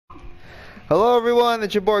Hello everyone,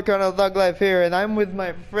 it's your boy Colonel Thug Life here, and I'm with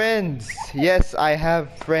my friends. Yes, I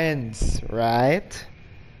have friends, right?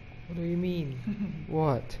 What do you mean?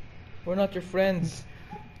 What? We're not your friends.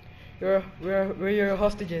 We're your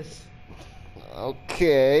hostages.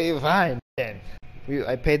 Okay, fine then.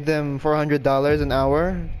 I paid them $400 an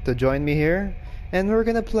hour to join me here, and we're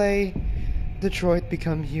gonna play Detroit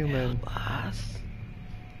Become Human. Boss.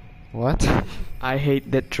 What? I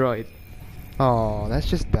hate Detroit. Oh, that's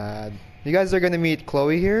just bad. You guys are gonna meet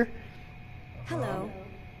Chloe here? Hello.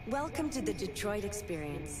 Welcome to the Detroit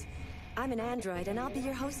experience. I'm an android and I'll be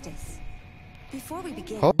your hostess. Before we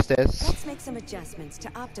begin, Hostess? let's make some adjustments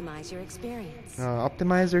to optimize your experience.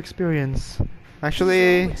 Optimize your experience.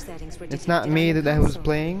 Actually, it's not me that I was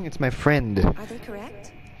playing, it's my friend. Are they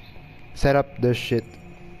correct? Set up the shit.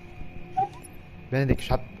 Benedict,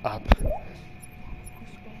 shut up.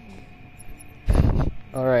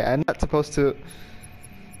 Alright, I'm not supposed to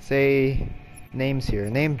say names here.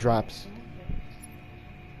 Name drops.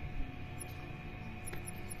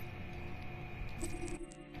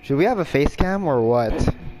 Should we have a face cam or what?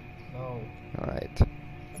 No. Alright.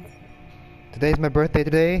 Today's my birthday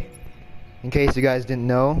today. In case you guys didn't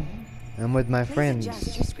know, I'm with my Please adjust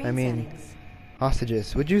your friends. screen I mean, settings.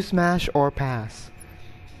 hostages. Would you smash or pass?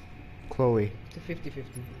 Chloe. It's a 50-50.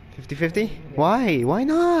 50-50? Why? Why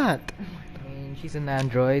not? I mean, she's an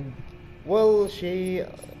android. Well,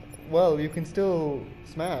 well, you can still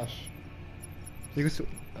smash. You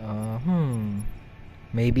can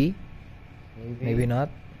Maybe. Maybe not.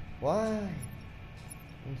 Why? You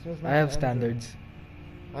can still smash I have an standards.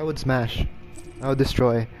 android. I would smash. I would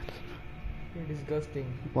destroy. You're disgusting.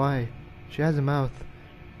 Why? She has a mouth.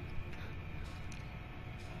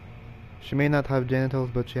 She may not have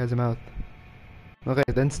genitals, but she has a mouth. Okay,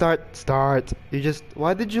 then start. Start. You just.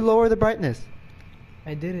 Why did you lower the brightness?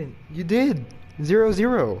 I didn't. You did. 0,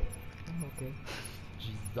 0. Oh, okay.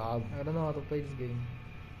 Jesus. I don't know how to play this game.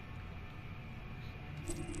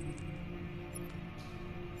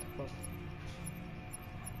 Fuck.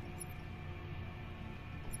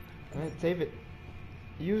 Alright, save it.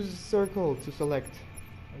 Use circle to select.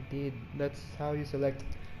 I did. That's how you select.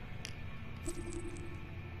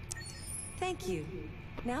 Thank you.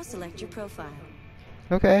 Now select your profile.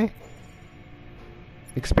 Okay.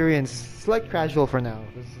 Experience. Select casual for now.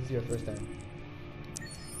 This is your first time.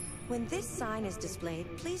 When this sign is displayed,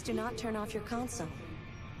 please do not turn off your console.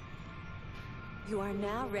 You are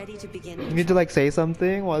now ready to begin. You need to like say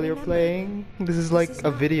something while you're playing. This is like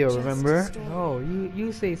a video, remember? No,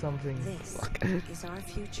 you say something. This is our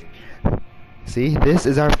future. See, this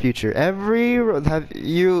is our future. Have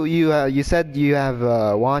you said you have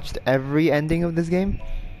watched every ending of this game?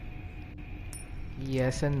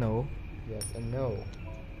 Yes and no. Yes and no.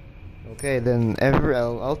 Okay, then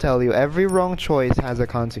I'll tell you, every wrong choice has a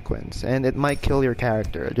consequence, and it might kill your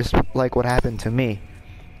character, just like what happened to me.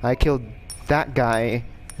 I killed that guy,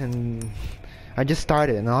 and I just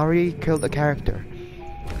started, and I already killed a character.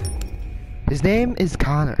 His name is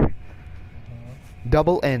Connor.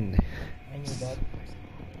 Double N. I knew that.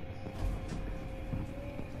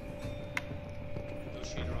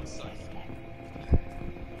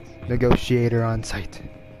 Negotiator on site.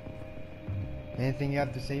 Anything you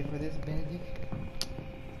have to say for this, Benedict?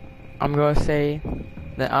 I'm gonna say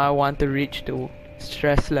that I want to reach to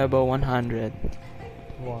stress level 100.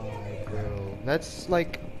 Why, girl? That's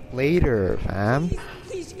like later, fam.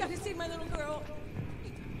 Please, you gotta save my little girl.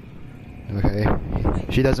 Okay.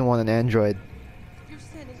 She doesn't want an android. You're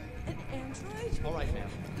sending an android? All right, ma'am.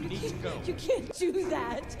 You need to go. You can't do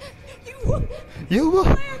that. You will.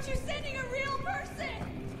 Why aren't you sending a real person?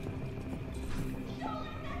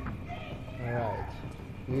 Alright.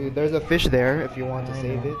 There's a fish there if you want to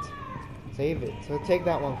save it. Save it. So take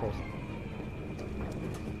that one first.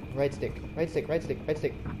 Right stick. Right stick. Right stick. Right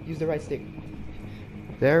stick. Use the right stick.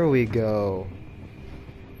 There we go.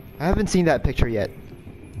 I haven't seen that picture yet.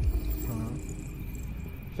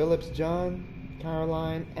 Phillips, John,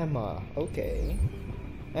 Caroline, Emma. Okay.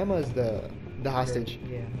 Emma's the hostage.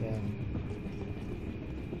 Yeah.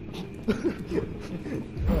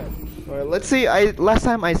 Alright, let's see. Last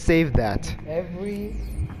time I saved that. Everything.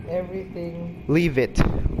 Leave it.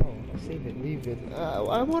 No, save it. Leave it.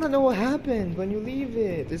 I want to know what happens when you leave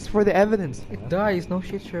it. It's for the evidence. It dies. No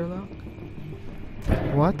shit, Sherlock.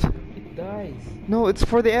 What? It dies. No, it's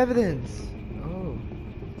for the evidence. Oh.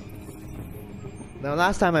 Now,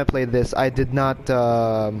 last time I played this, I did not.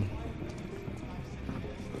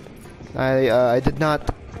 I did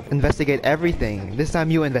not investigate everything. This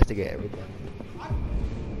time, you investigate everything.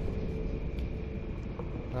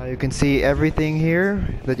 Now you can see everything here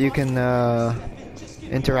that you can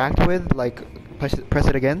interact with. Like, press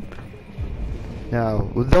it again. Now,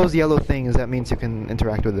 with those yellow things, that means you can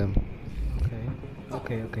interact with them.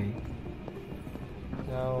 Okay.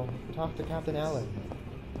 Now, talk to Captain Allen.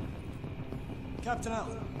 Captain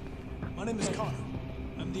Allen, my name is Connor.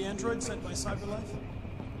 I'm the android sent by CyberLife.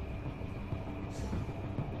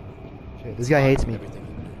 Shit, this guy hates me. Everything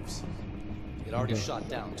he moves. It already shot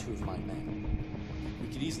down 2 of my men. We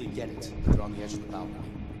could easily get it if they're on the edge of the balcony.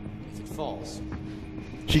 If it falls,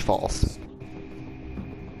 She falls.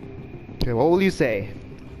 Okay, what will you say?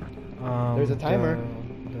 There's a timer.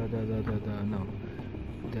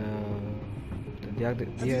 The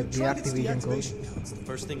Have you tried its deactivation code deactivation it's the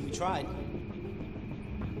first thing we tried.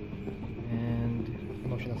 and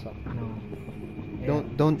Emotional stuff. no.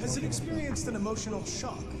 Don't. Has it experienced an emotional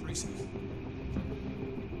shock recently?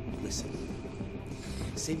 Listen,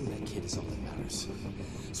 saving that kid is all that matters.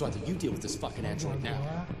 So either you deal with this fucking android now,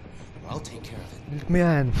 or I'll take care of it.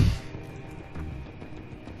 Man.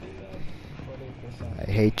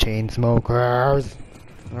 I hate chain smokers.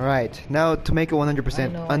 Alright, now to make it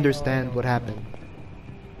 100% understand what happened.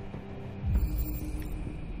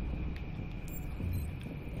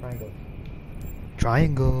 Triangle.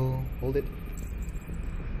 Triangle. Hold it.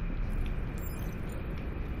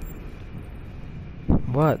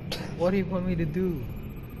 What? What do you want me to do?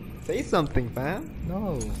 Say something, fam.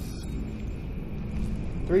 No.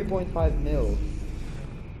 3.5 mil.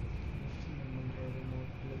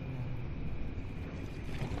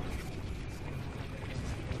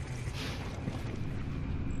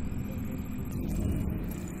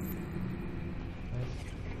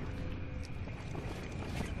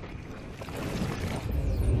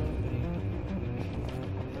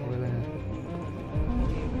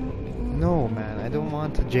 No, man, I don't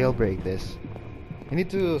want to jailbreak this. You need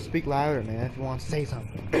to speak louder, man, if you want to say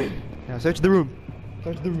something. Now, search the room.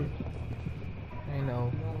 Search the room. I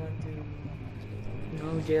know.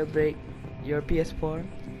 No jailbreak your PS4.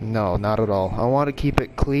 No, not at all. I want to keep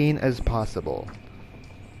it clean as possible.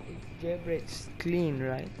 Jailbreak's clean,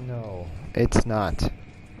 right? No, it's not.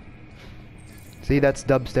 See, that's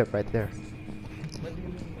dubstep right there. What do you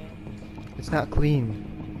mean, man? It's not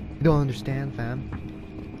clean. You don't understand, fam.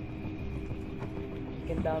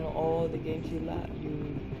 You can download all the games you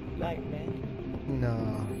like, man. No.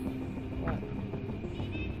 What?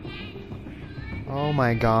 Oh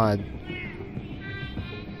my god.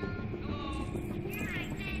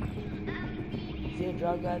 Is he a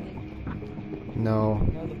drug addict? No.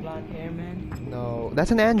 No, the blonde hair man. No.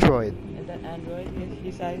 That's an android. And that android,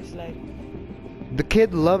 his eyes like. The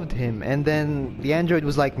kid loved him, and then the android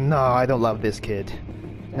was like, no, I don't love this kid.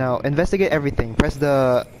 Now, investigate everything. Press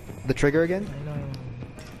the trigger again. I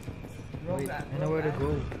know. Wait, I know where to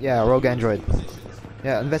go. Yeah, rogue android.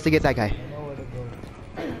 Yeah, investigate that guy. I know where to go.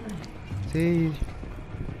 See?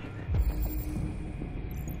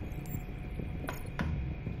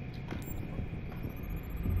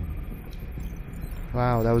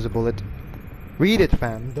 Wow, that was a bullet. Read it,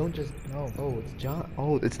 fam. Don't just... No. Oh, it's John.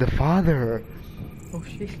 Oh, it's the father. Oh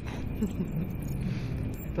shit. I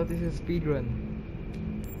thought this is a speed run.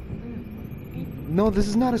 No, this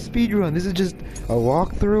is not a speed run. This is just a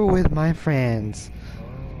walkthrough with my friends.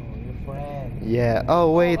 Oh, your friend. Yeah.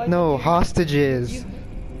 Oh, wait, I no. thought you- Hostages.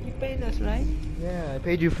 You paid us, right? Yeah, I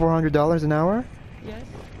paid you $400 an hour. Yes.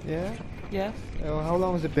 Yeah. Yes. Oh, how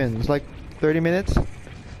long has it been? It's like 30 minutes?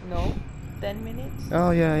 No. 10 minutes.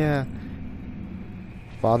 Oh, yeah, yeah.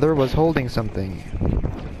 Father was holding something.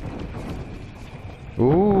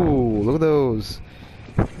 Ooh, look at those.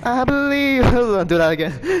 I believe. Hold on, do that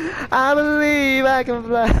again. I believe I can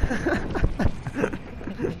fly.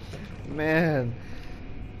 Man.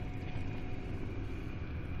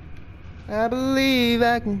 I believe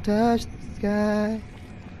I can touch the sky.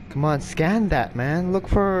 Come on, scan that, man. Look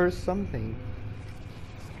for something.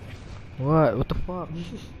 What? What the fuck?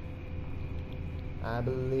 I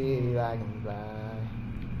believe I can fly.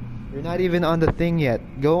 You're not even on the thing yet.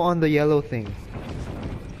 Go on the yellow thing.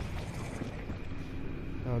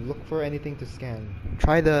 No, look for anything to scan.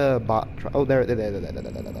 Try the bot. Oh, there.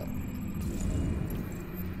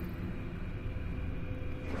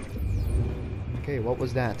 Okay, what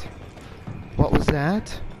was that? What was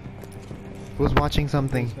that? He was watching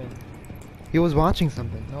something. He was watching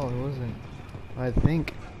something. No, it wasn't. I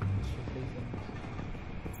think.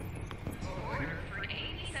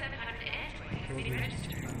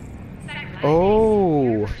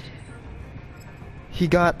 Oh, he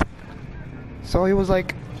got. So he was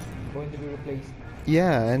like, Going to be replaced.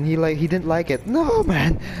 yeah, and he didn't like it. No,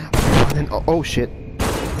 man. And then, oh shit.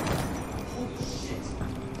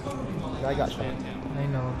 I got shot. I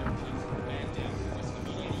know.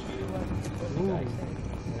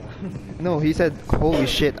 No, he said, holy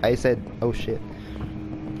shit. I said, oh shit.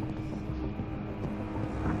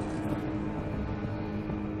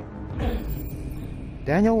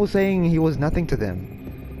 Daniel was saying he was nothing to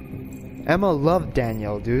them. Emma loved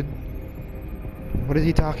Daniel, dude. What is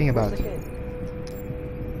he talking about?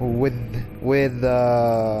 With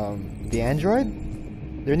the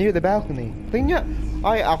android? They're near the balcony. Tingnan!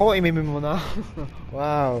 Ay, ako imimim mo na.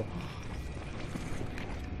 Wow.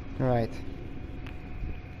 Alright.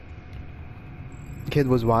 Kid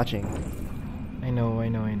was watching. I know.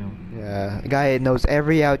 Yeah, guy knows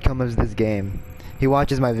every outcome of this game. He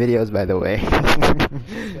watches my videos, by the way.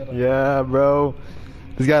 Yeah, bro.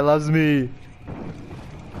 This guy loves me.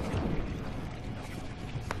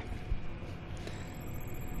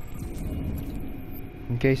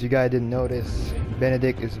 In case you guys didn't notice,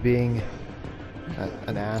 Benedict is being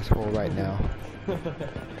an asshole right now.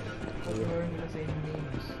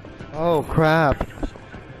 Oh crap.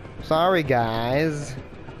 Sorry guys.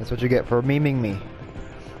 That's what you get for memeing me.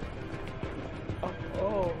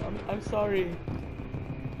 I'm sorry.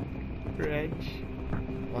 Reg.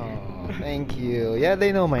 Oh, thank you. Yeah,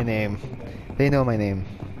 they know my name. They know my name.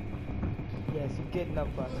 Yes, you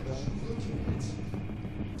kidnapped us, right?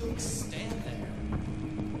 Don't stand there.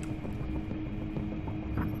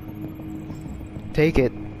 Take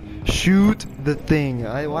it. Shoot the thing.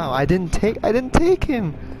 Wow, I didn't take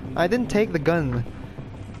him. I didn't take the gun.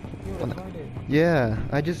 Yeah,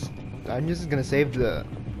 I'm just gonna save the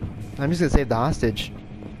hostage.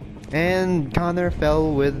 And Connor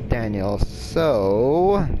fell with Daniel,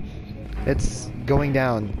 so it's going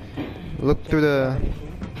down. Look through the,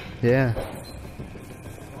 yeah.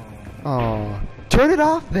 Oh, turn it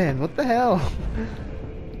off then. What the hell?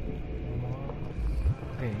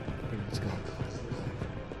 Okay, let's go.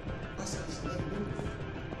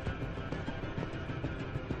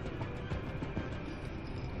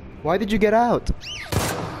 Why did you get out?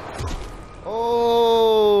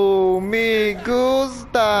 Oh, me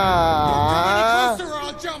gusta.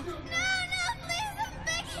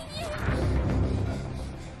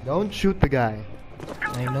 Don't shoot the guy.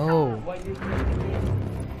 I know.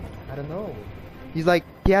 I don't know. He's like,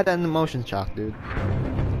 he had an emotion shock, dude.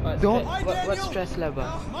 Don't. What stress level?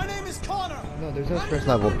 My name is Connor. No, there's no stress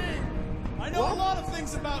level. I know a lot of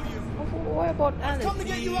things about you. What about Alice? Come to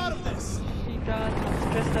get you out of this. She got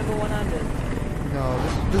stress level 100. No,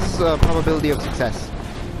 this is a probability of success.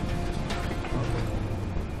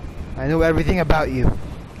 I know everything about you.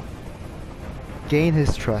 Gain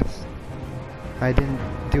his trust. I didn't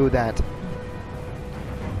do that.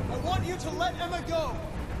 I want you to let Emma go.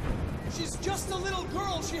 She's just a little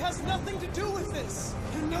girl. She has nothing to do with this.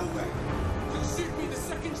 You know where? You'll shoot me the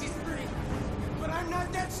second she's free. But I'm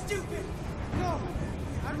not that stupid. No,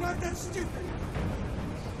 I'm not that stupid.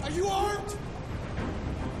 Are you armed?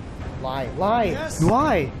 Lie. Yes.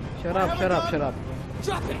 Why? Shut up.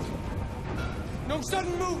 Drop it. No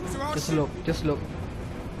sudden moves or I'll Just shoot. look.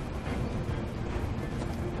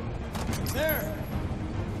 There.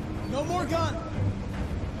 No more gun.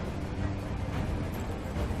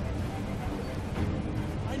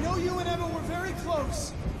 I know you and Emma were very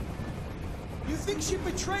close. You think she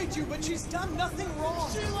betrayed you, but she's done nothing wrong.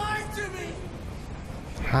 She lied to me.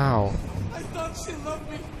 How? I thought she loved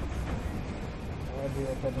me.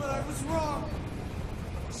 But I was wrong.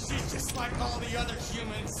 She's just like all the other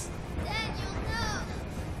humans. Daniel, no!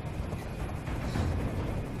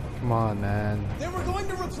 Come on, man. They were going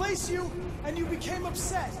to replace you, and you became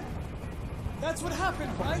upset. That's what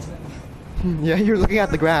happened, right? Yeah, you're looking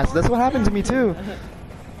at the grass. That's what happened to me too. You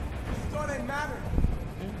thought I mattered.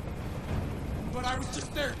 But I was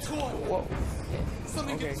just their toy.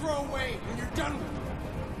 Something to throw away when you're done with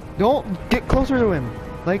it. Don't get closer to him.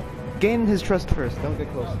 Like, gain his trust first. Don't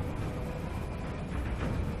get close.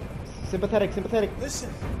 Sympathetic.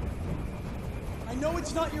 Listen. I know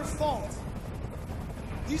it's not your fault.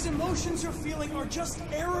 These emotions you're feeling are just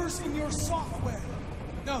errors in your software.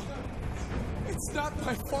 No, it's not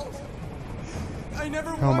my fault. I never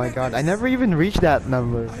Oh my wanted god, this. I never even reached that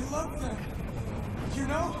number. I love them. You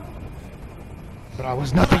know? But I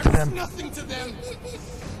was nothing to I was them. nothing to them.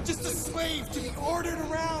 Just a slave to be ordered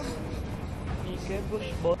around. You can push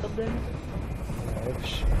both of them?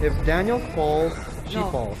 If Daniel falls, she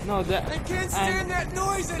No, falls. no, I can't stand that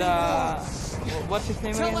noise anymore. What's his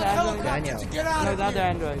name Tell again? that The android? helicopter Daniel. to get out No, of the other here.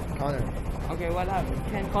 android. Connor. Okay, what happened?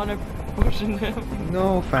 Can Connor push him?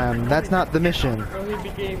 No, fam, that's not the mission. Or he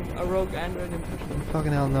became a rogue android and pushed him?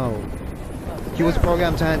 Fucking hell no. He was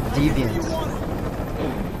programmed to have deviance.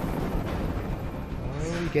 Why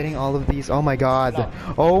are we getting all of these? Oh my god.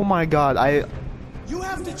 Oh my god, You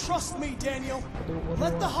have to trust me, Daniel.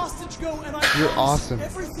 Let the hostage go, and I You're promise awesome.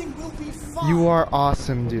 everything will be fine. You are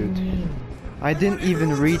awesome, dude. I didn't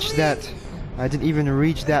even reach that. I didn't even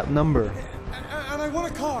reach that number. And I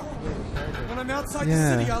want a car. And I'm outside Yeah.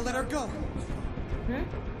 the city, I'll let her go.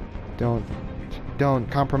 Don't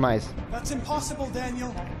compromise. That's impossible,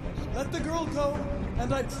 Daniel. Let the girl go,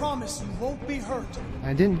 and I promise you won't be hurt.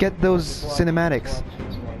 I didn't get those cinematics.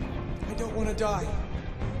 I don't want to die.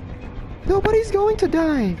 Nobody's going to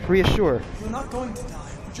die. Reassure. You're not going to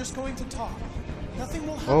die. We're just going to talk. Nothing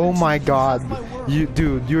will happen. Oh to my you. god. Have my word.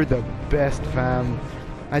 Dude, you're the best, fam.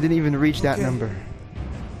 I didn't even reach that Okay. number.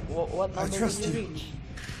 What I number trust did you you. reach?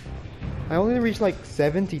 I only reached like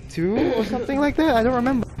 72 or something like that. I don't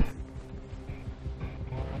remember.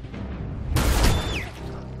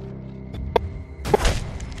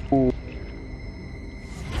 Ooh.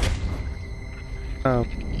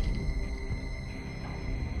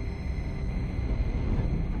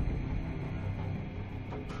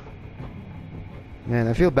 Man,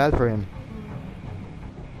 I feel bad for him.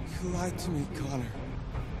 You lied to me, Connor.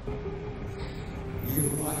 You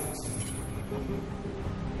lied to me.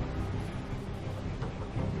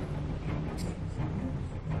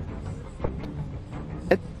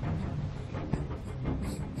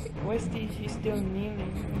 Why is she still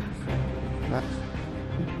kneeling?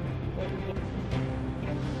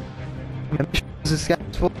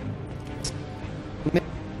 Successful.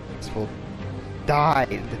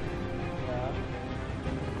 Died.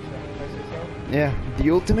 Yeah, the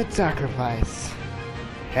ultimate sacrifice.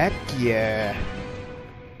 Heck yeah.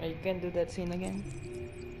 You can do that scene again.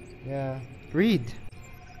 Yeah. Read.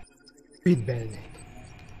 Read, Benedict.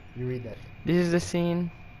 You read that. This is the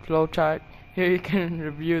scene flowchart. Here you can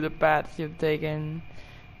review the paths you've taken,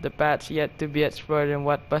 the paths yet to be explored, and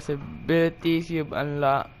what possibilities you've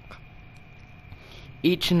unlocked.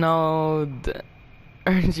 Each node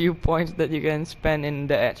earns you points that you can spend in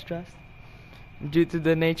the extras. Due to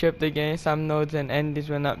the nature of the game, some nodes and endings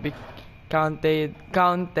will not be counted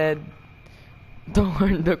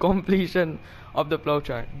toward the completion of the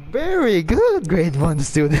flowchart. Very good, grade 1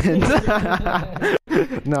 student.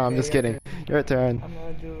 No, I'm just kidding. Your turn. I'm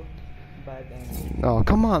gonna do bad ending. Oh,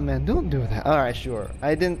 come on, man. Don't do that. Alright, sure.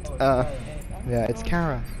 I didn't, yeah, it's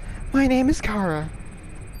Kara. My name is Kara.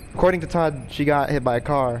 According to Todd, she got hit by a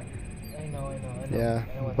car. I know. Yeah,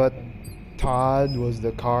 I know what but happened. Todd was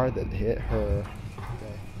the car that hit her.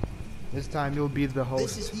 Okay. This time you'll be the This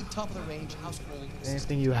host. is the top of the range household.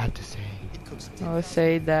 Anything you have to say. It cooks I would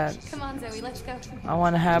say that Come on, Zoe, let's go. I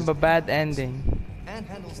want to have a bad ending. and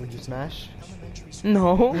handles Would you smash? elementary school.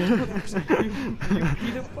 No.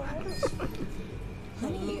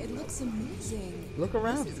 Honey, it looks amazing. Look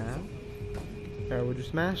around, Sam. Kara, would you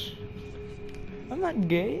smash? I'm not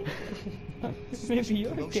gay. Maybe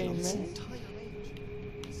you're gay, man.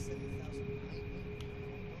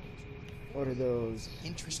 What are those?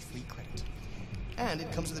 Interest-free credit. And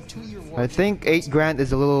it comes with a 2-year warranty. I think 8 grand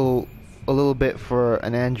is a little bit for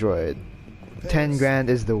an Android. 10 grand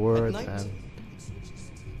is the word, At night, man.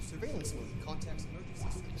 surveillance mode contacts emergency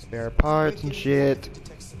systems. Spare parts and shit.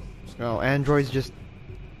 Detects No, Androids just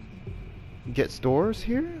get stores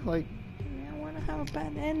here? Like, I want to have a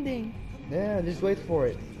bad ending. yeah, just wait for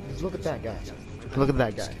it. Just look at that guy. Look at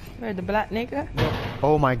that guy. Where the black nigga?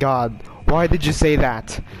 Oh my god. Why did you say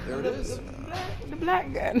that? There it is. The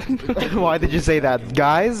black guy. Why did you say that?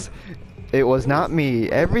 Guys, it was not me.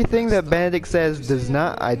 Everything that Benedict says does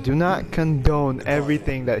not, I do not condone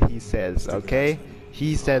everything that he says, okay?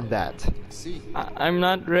 He said that. See, I'm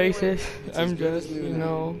not racist. it's I'm as good as just, new you to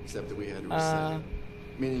know, him, except that we had to uh, reset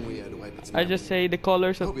it. Meaning we had to wipe its I just say the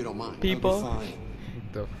colors I of hope you don't mind. people. What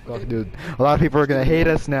the fuck, dude? A lot of people are gonna hate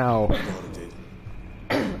us now.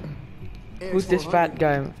 Who's this fat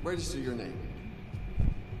guy? Register your name.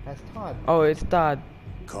 That's Todd. Oh, it's Todd.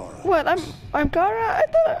 Kara. What? I'm Kara? I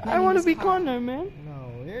thought I want to be Connor, man.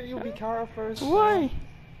 No, here you'll be Kara first. Why?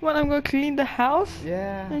 What? I'm gonna clean the house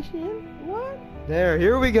Yeah. and shit? What? There,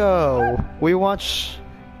 here we go. We watch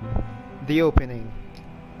the opening.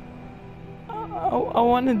 I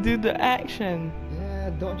want to do the action. Yeah,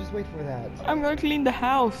 don't just wait for that. I'm gonna clean the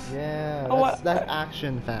house. Yeah, Oh, that's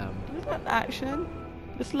action, fam. It's not action.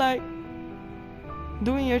 It's like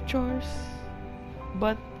doing your chores,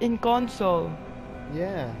 but in console.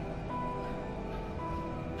 Yeah,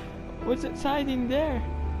 What's exciting there?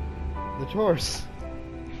 the chores.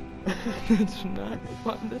 That's not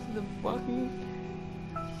fun. That's the fucking.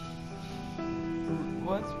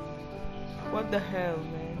 What the hell,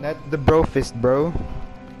 man? That's the bro fist, bro.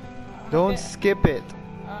 Don't skip it.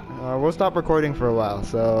 We'll stop recording for a while,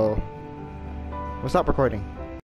 so we'll stop recording.